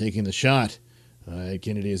and taking the shot.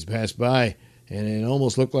 Kennedy has passed by, and it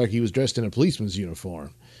almost looked like he was dressed in a policeman's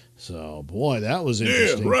uniform. So, boy, that was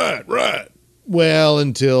interesting. Yeah, right. Well,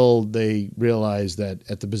 until they realized that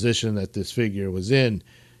at the position that this figure was in,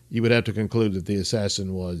 you would have to conclude that the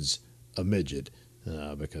assassin was a midget,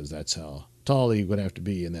 because that's how tall he would have to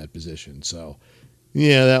be in that position. So,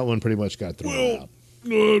 yeah, that one pretty much got thrown out.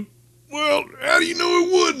 Well, how do you know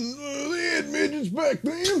it wouldn't? They had midgets back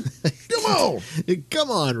then.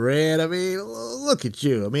 Come on, Red. I mean, look at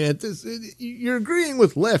you. I mean, you're agreeing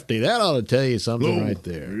with Lefty. That ought to tell you something right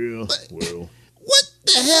there. Yeah, well. What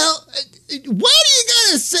the hell? Why do you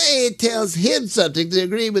gotta say it tells him something to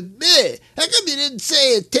agree with me? How come you didn't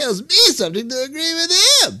say it tells me something to agree with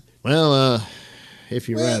him? Well, if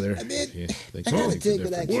you rather. I mean, Yeah, I gotta take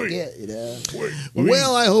what I can get, you know.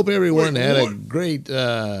 Well, I hope everyone had a great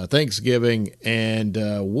Thanksgiving, and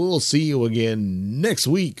we'll see you again next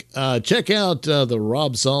week. Check out the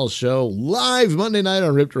Rob Saul Show live Monday night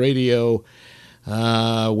on Ripped Radio,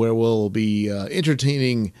 where we'll be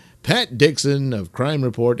entertaining Pat Dixon of Crime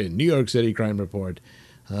Report and New York City Crime Report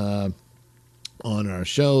on our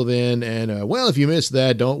show then. And, well, if you missed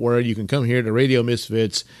that, don't worry. You can come here to Radio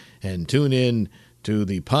Misfits and tune in to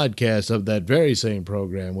the podcast of that very same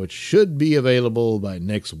program, which should be available by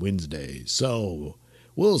next Wednesday. So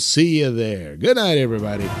we'll see you there. Good night,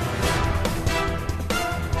 everybody.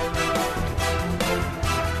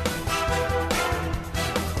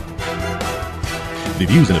 The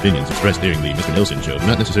views and opinions expressed during the Mr. Nailsin Show do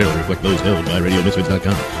not necessarily reflect those held by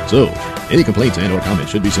RadioMisfits.com. So, any complaints and or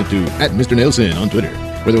comments should be sent to @Mr. Nailsin on Twitter,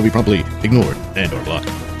 where they will be promptly ignored and or blocked.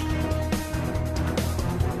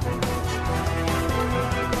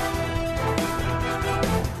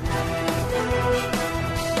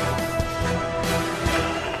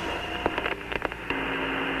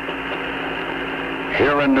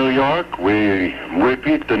 Here in New York, we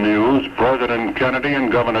repeat the news. President Kennedy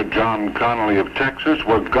and Governor John Connally of Texas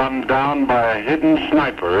were gunned down by a hidden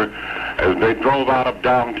sniper as they drove out of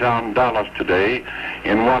downtown Dallas today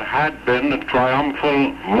in what had been a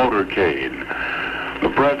triumphal motorcade. The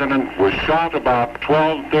president was shot about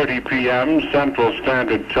 12:30 p.m. Central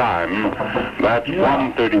Standard Time. That's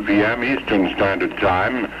 1:30 p.m. Eastern Standard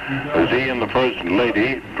Time, as he and the First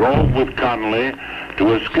Lady drove with Connally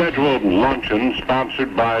to a scheduled luncheon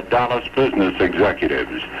sponsored by Dallas business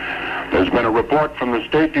executives. There's been a report from the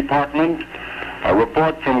State Department, a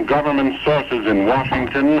report from government sources in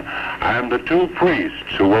Washington, and the two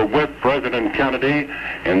priests who were with President Kennedy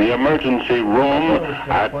in the emergency room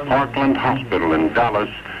at Parkland Hospital in Dallas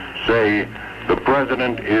say the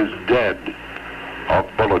president is dead of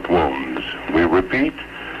bullet wounds. We repeat,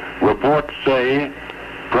 reports say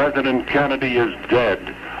President Kennedy is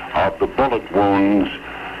dead of the bullet wounds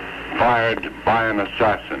fired by an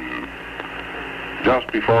assassin.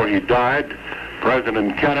 Just before he died,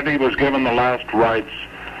 President Kennedy was given the last rites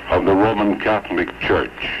of the Roman Catholic Church.